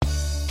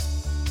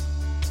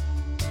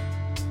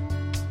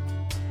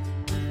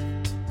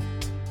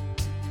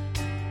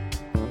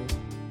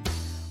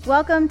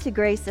Welcome to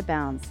Grace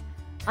Abounds.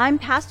 I'm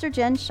Pastor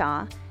Jen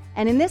Shaw,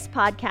 and in this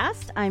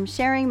podcast, I'm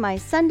sharing my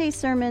Sunday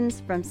sermons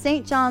from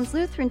St. John's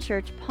Lutheran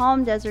Church,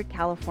 Palm Desert,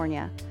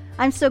 California.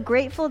 I'm so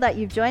grateful that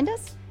you've joined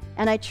us,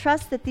 and I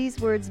trust that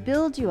these words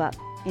build you up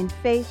in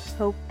faith,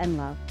 hope, and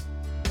love.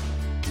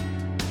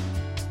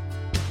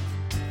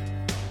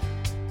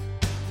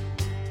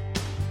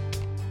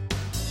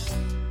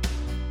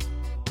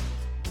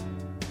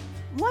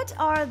 What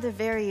are the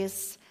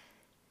various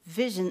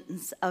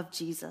visions of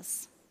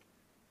Jesus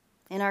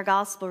in our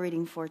gospel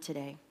reading for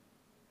today?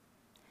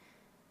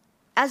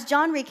 As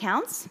John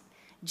recounts,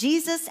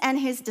 Jesus and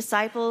his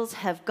disciples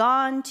have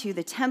gone to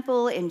the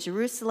temple in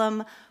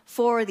Jerusalem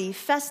for the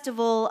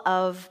festival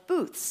of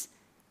booths,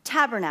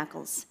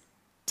 tabernacles,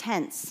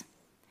 tents,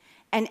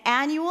 an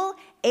annual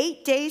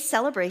 8-day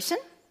celebration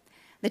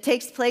that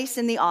takes place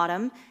in the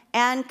autumn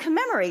and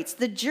commemorates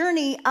the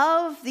journey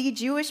of the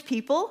Jewish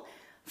people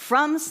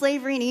from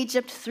slavery in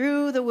Egypt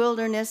through the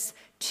wilderness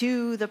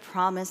to the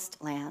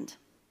promised land.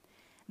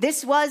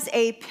 This was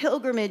a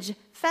pilgrimage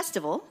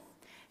festival,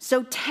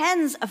 so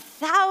tens of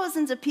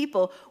thousands of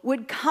people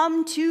would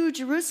come to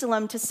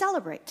Jerusalem to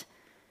celebrate.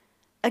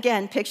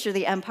 Again, picture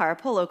the Empire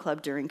Polo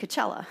Club during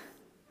Coachella.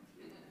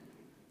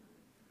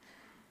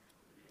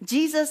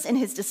 Jesus and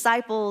his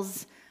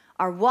disciples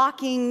are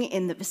walking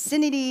in the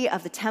vicinity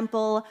of the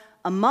temple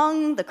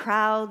among the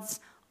crowds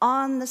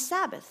on the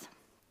Sabbath,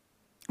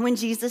 when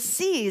Jesus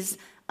sees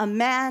a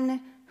man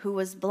who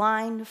was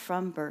blind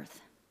from birth,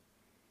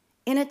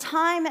 in a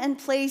time and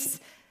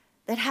place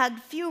that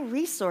had few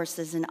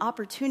resources and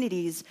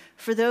opportunities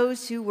for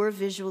those who were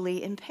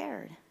visually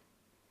impaired.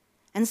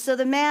 And so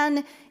the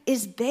man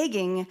is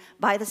begging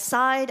by the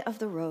side of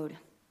the road,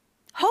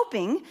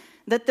 hoping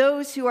that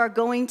those who are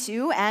going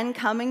to and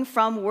coming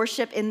from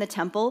worship in the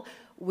temple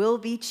will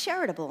be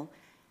charitable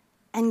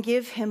and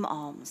give him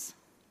alms.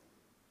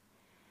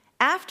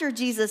 After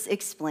Jesus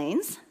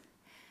explains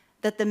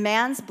that the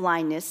man's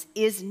blindness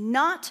is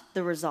not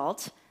the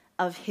result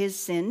of his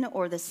sin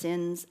or the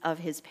sins of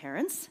his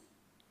parents,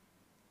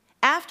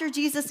 after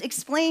Jesus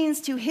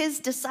explains to his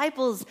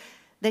disciples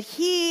that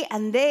he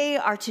and they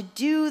are to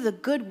do the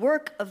good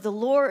work of the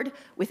Lord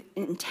with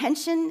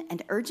intention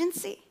and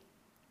urgency,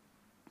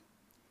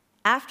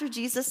 after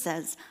Jesus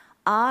says,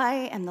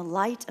 "I am the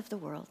light of the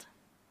world,"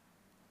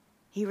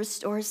 he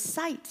restores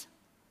sight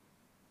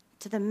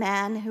to the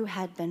man who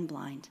had been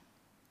blind.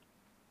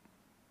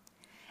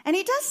 And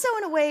he does so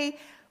in a way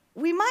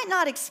we might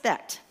not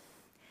expect.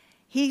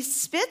 He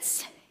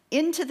spits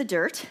into the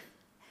dirt,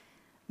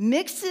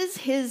 mixes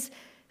his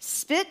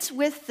spit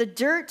with the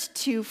dirt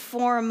to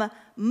form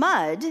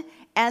mud,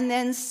 and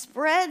then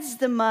spreads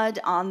the mud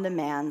on the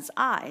man's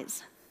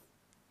eyes.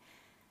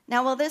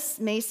 Now, while this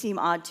may seem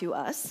odd to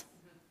us,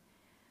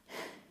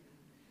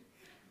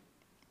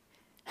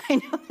 I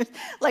know there's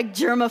like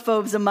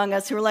germaphobes among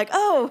us who are like,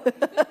 oh.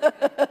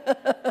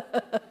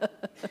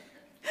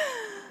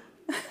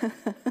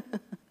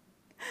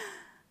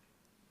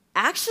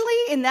 Actually,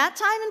 in that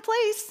time and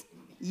place,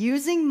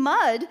 using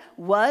mud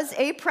was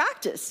a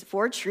practice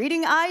for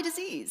treating eye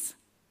disease.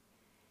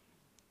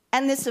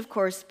 And this, of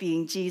course,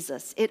 being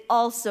Jesus, it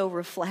also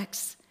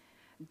reflects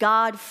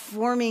God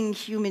forming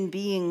human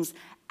beings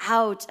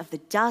out of the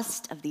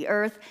dust of the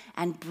earth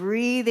and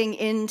breathing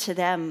into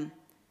them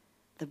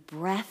the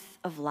breath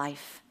of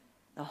life,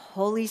 the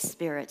Holy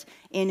Spirit,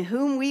 in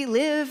whom we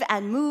live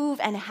and move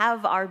and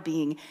have our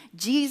being.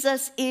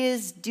 Jesus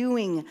is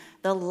doing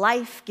the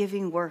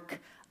life-giving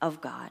work of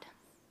God.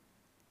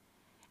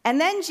 And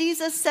then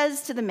Jesus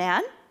says to the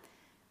man,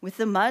 with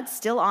the mud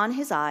still on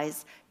his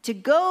eyes, to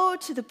go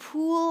to the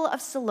pool of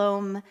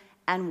Siloam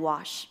and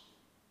wash.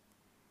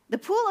 The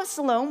pool of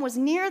Siloam was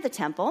near the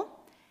temple,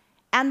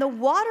 and the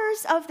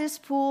waters of this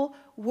pool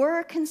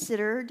were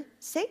considered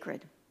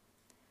sacred.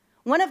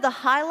 One of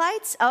the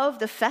highlights of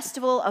the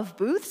Festival of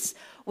Booths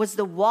was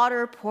the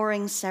water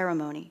pouring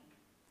ceremony.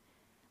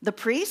 The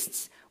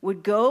priests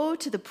would go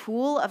to the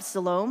pool of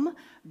Siloam,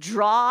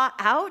 draw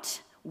out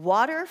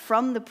water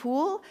from the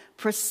pool,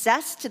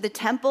 process to the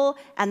temple,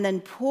 and then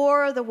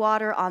pour the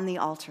water on the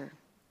altar,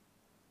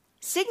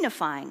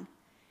 signifying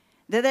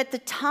that at the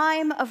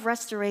time of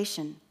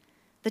restoration,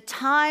 the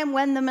time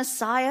when the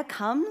Messiah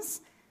comes,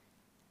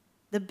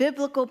 the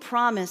biblical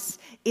promise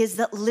is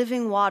that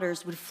living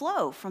waters would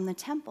flow from the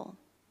temple.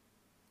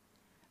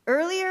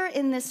 Earlier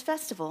in this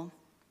festival,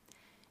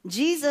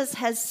 Jesus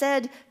has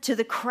said to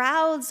the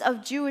crowds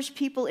of Jewish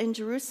people in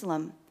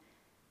Jerusalem,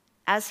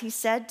 as he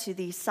said to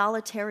the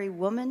solitary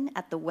woman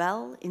at the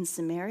well in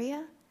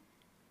Samaria,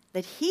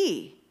 that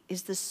he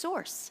is the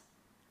source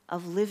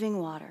of living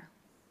water.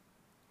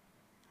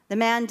 The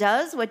man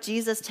does what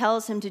Jesus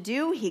tells him to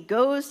do. He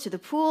goes to the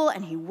pool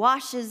and he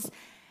washes,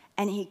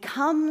 and he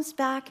comes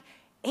back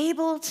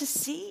able to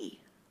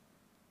see.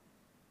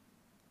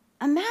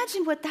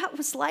 Imagine what that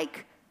was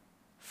like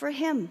for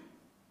him.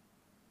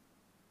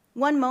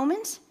 One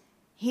moment,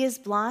 he is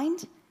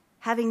blind,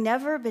 having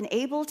never been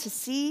able to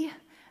see,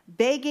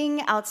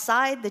 begging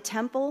outside the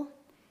temple,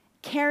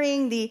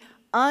 carrying the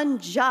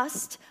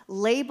unjust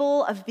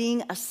label of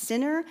being a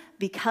sinner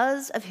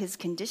because of his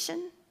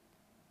condition.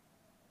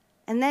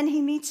 And then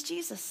he meets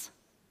Jesus,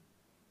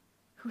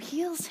 who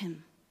heals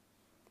him.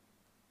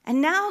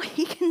 And now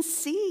he can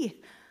see.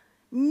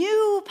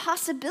 New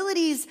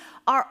possibilities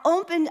are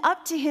opened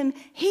up to him.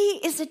 He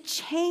is a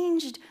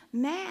changed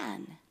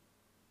man.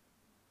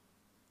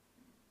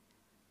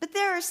 But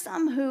there are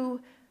some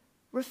who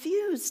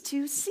refuse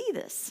to see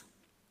this.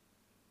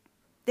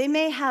 They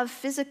may have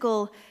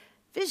physical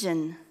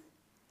vision,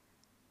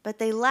 but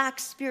they lack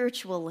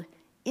spiritual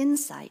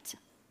insight.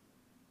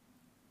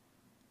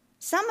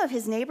 Some of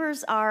his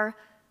neighbors are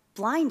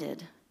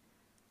blinded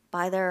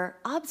by their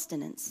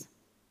obstinance.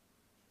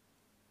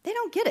 They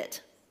don't get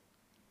it.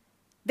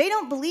 They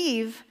don't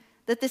believe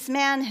that this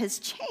man has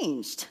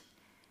changed.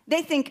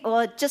 They think, well,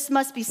 it just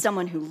must be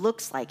someone who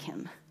looks like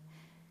him.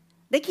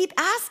 They keep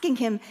asking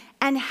him,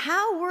 and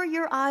how were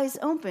your eyes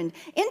opened?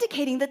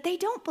 Indicating that they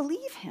don't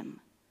believe him.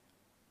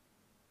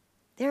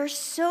 They're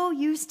so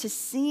used to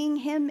seeing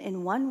him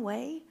in one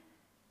way,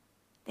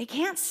 they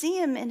can't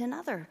see him in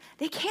another.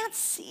 They can't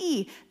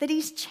see that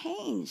he's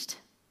changed.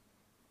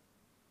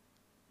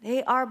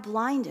 They are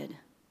blinded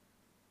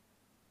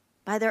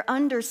by their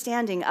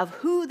understanding of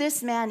who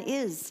this man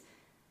is.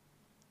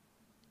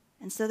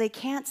 And so they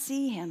can't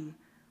see him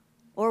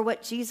or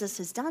what Jesus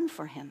has done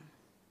for him.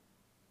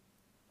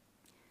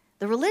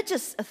 The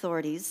religious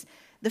authorities,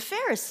 the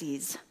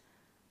Pharisees,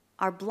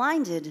 are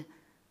blinded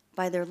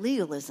by their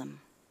legalism.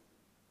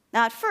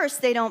 Now, at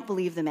first, they don't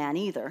believe the man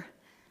either.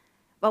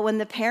 But when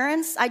the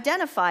parents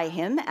identify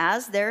him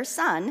as their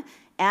son,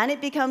 and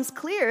it becomes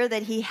clear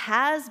that he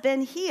has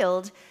been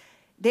healed,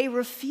 they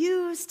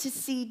refuse to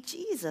see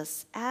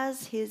Jesus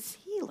as his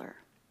healer.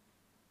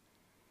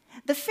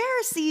 The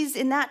Pharisees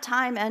in that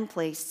time and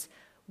place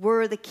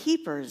were the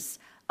keepers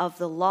of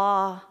the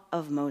law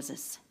of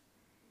Moses.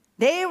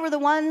 They were the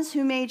ones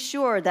who made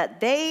sure that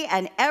they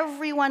and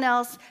everyone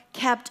else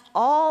kept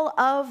all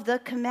of the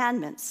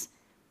commandments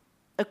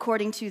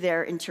according to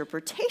their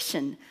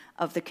interpretation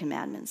of the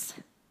commandments.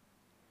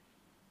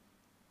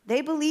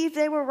 They believed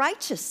they were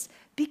righteous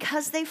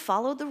because they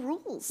followed the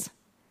rules.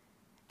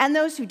 And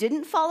those who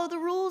didn't follow the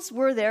rules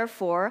were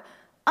therefore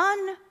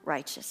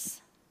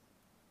unrighteous.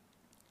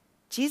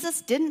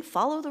 Jesus didn't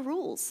follow the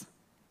rules,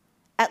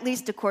 at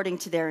least according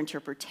to their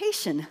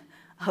interpretation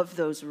of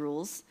those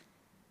rules.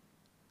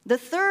 The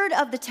third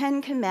of the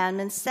 10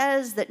 commandments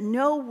says that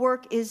no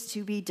work is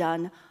to be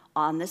done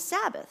on the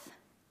Sabbath.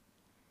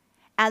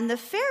 And the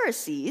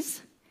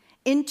Pharisees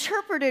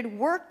interpreted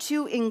work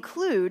to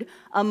include,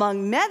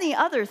 among many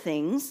other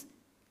things,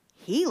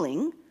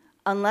 healing,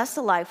 unless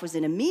the life was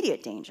in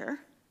immediate danger,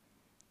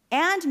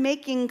 and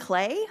making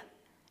clay,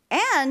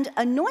 and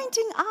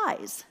anointing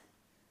eyes,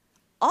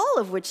 all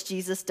of which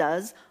Jesus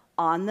does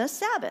on the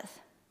Sabbath.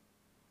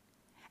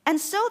 And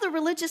so the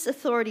religious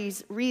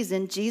authorities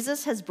reason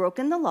Jesus has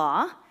broken the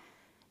law,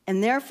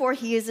 and therefore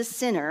he is a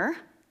sinner.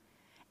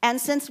 And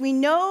since we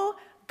know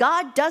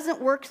God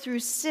doesn't work through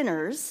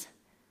sinners,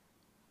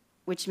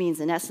 which means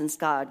in essence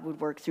God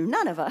would work through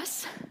none of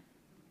us,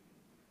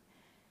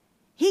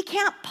 he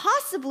can't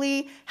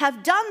possibly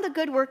have done the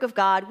good work of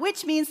God,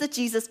 which means that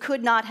Jesus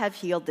could not have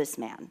healed this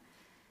man.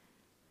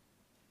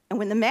 And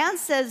when the man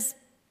says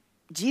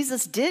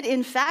Jesus did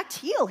in fact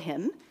heal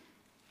him,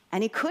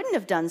 and he couldn't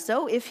have done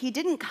so if he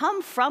didn't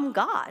come from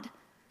God,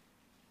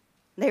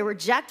 they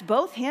reject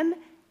both him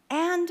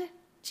and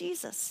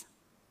Jesus.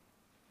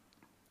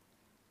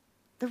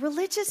 The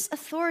religious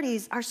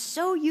authorities are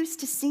so used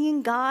to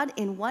seeing God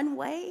in one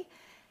way,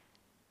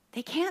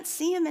 they can't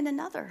see him in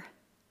another.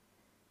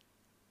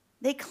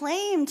 They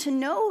claim to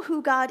know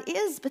who God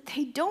is, but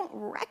they don't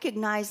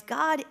recognize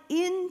God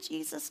in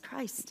Jesus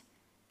Christ.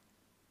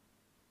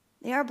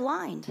 They are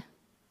blind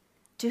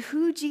to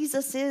who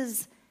Jesus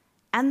is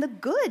and the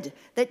good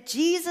that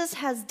Jesus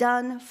has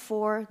done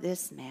for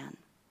this man.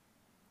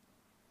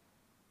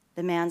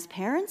 The man's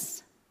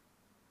parents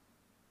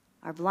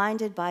are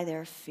blinded by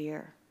their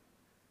fear.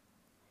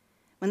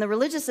 When the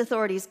religious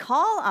authorities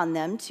call on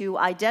them to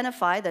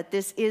identify that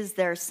this is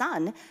their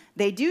son,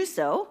 they do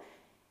so,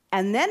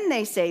 and then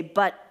they say,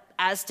 but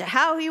as to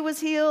how he was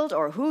healed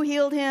or who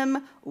healed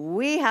him,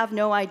 we have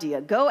no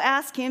idea. Go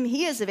ask him.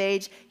 He is of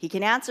age. He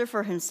can answer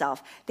for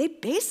himself. They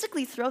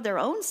basically throw their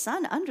own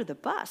son under the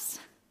bus.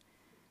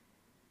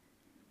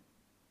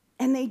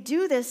 And they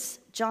do this,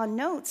 John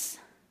notes,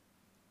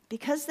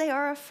 because they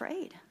are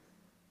afraid.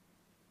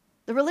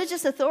 The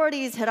religious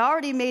authorities had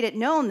already made it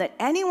known that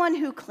anyone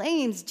who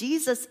claims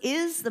Jesus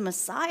is the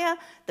Messiah,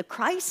 the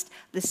Christ,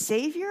 the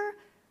Savior,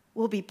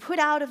 will be put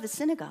out of the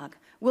synagogue,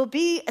 will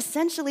be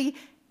essentially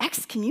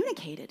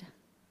excommunicated,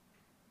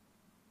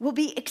 will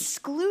be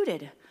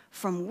excluded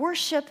from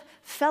worship,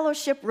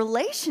 fellowship,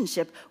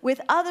 relationship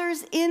with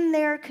others in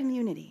their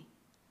community.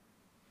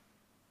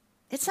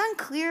 It's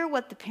unclear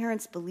what the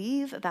parents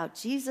believe about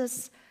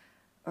Jesus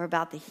or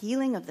about the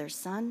healing of their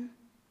son,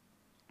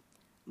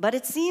 but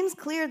it seems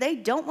clear they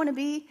don't want to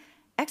be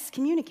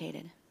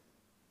excommunicated.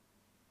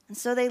 And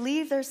so they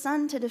leave their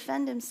son to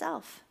defend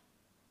himself.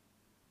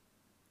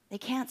 They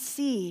can't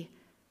see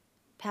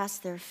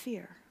past their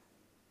fear.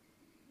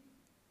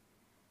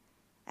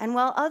 And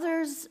while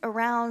others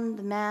around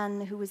the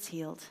man who was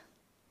healed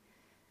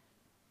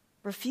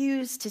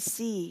refused to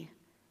see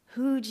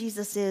who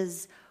Jesus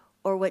is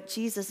or what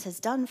Jesus has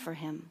done for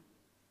him,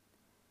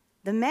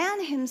 the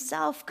man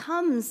himself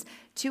comes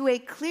to a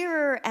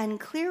clearer and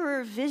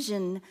clearer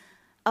vision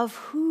of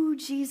who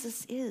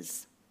Jesus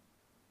is.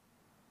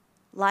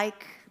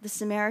 Like the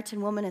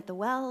Samaritan woman at the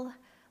well,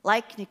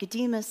 like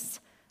Nicodemus,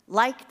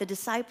 like the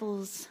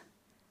disciples,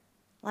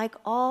 like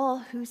all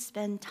who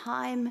spend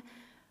time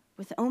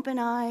with open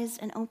eyes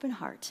and open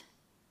heart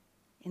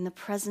in the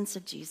presence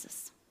of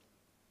Jesus.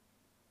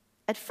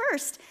 At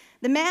first,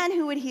 the man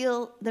who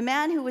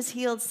was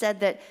healed said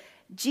that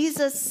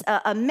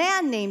a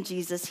man named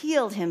Jesus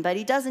healed him, but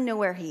he doesn't know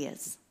where he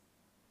is.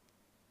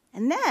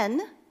 And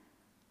then,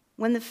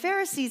 when the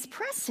Pharisees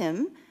press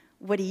him,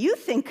 what do you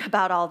think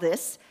about all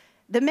this?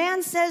 The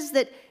man says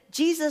that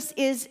Jesus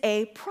is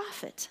a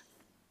prophet.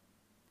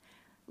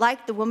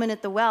 Like the woman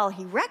at the well,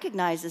 he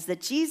recognizes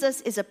that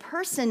Jesus is a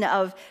person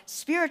of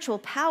spiritual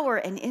power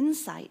and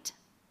insight.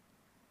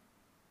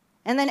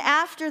 And then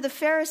after the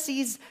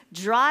Pharisees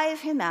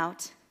drive him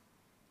out,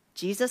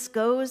 Jesus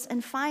goes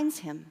and finds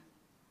him.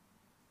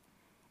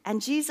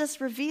 And Jesus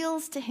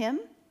reveals to him,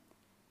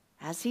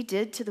 as he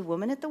did to the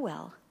woman at the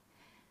well,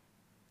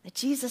 that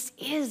Jesus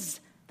is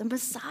the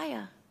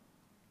Messiah.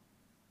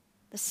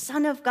 The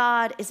Son of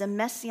God is a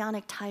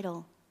messianic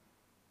title.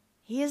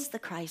 He is the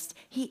Christ.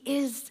 He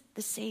is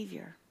the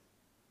Savior.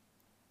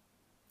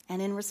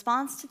 And in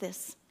response to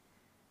this,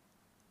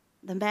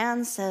 the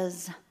man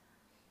says,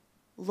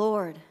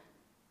 "Lord,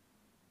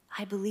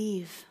 I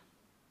believe."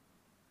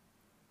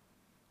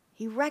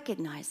 He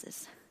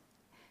recognizes,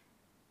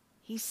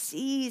 he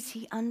sees,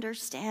 he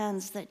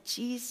understands that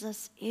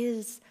Jesus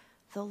is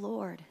the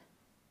Lord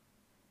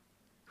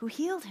who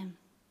healed him,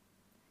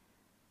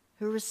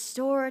 who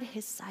restored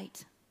his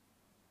sight,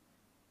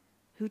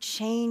 who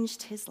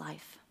changed his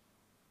life.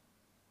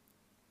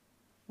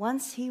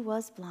 Once he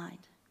was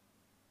blind,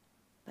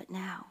 but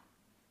now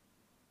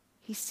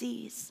he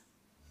sees.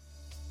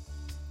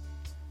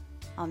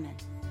 Amen.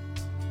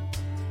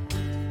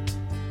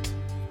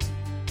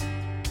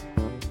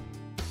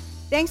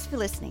 Thanks for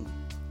listening.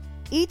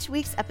 Each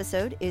week's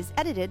episode is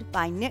edited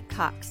by Nick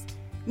Cox.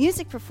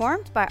 Music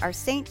performed by our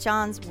St.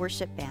 John's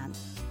Worship Band.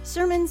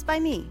 Sermons by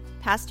me,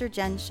 Pastor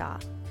Jen Shaw.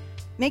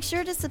 Make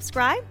sure to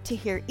subscribe to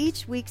hear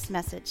each week's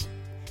message.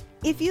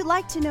 If you'd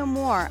like to know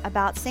more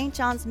about St.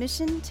 John's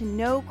mission to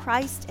know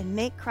Christ and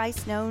make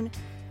Christ known,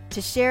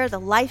 to share the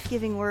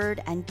life-giving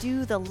word and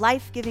do the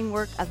life-giving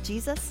work of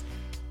Jesus,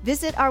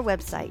 visit our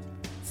website,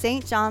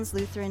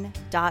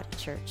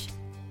 stjohnslutheran.church.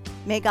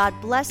 May God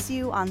bless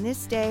you on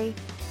this day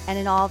and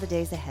in all the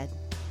days ahead.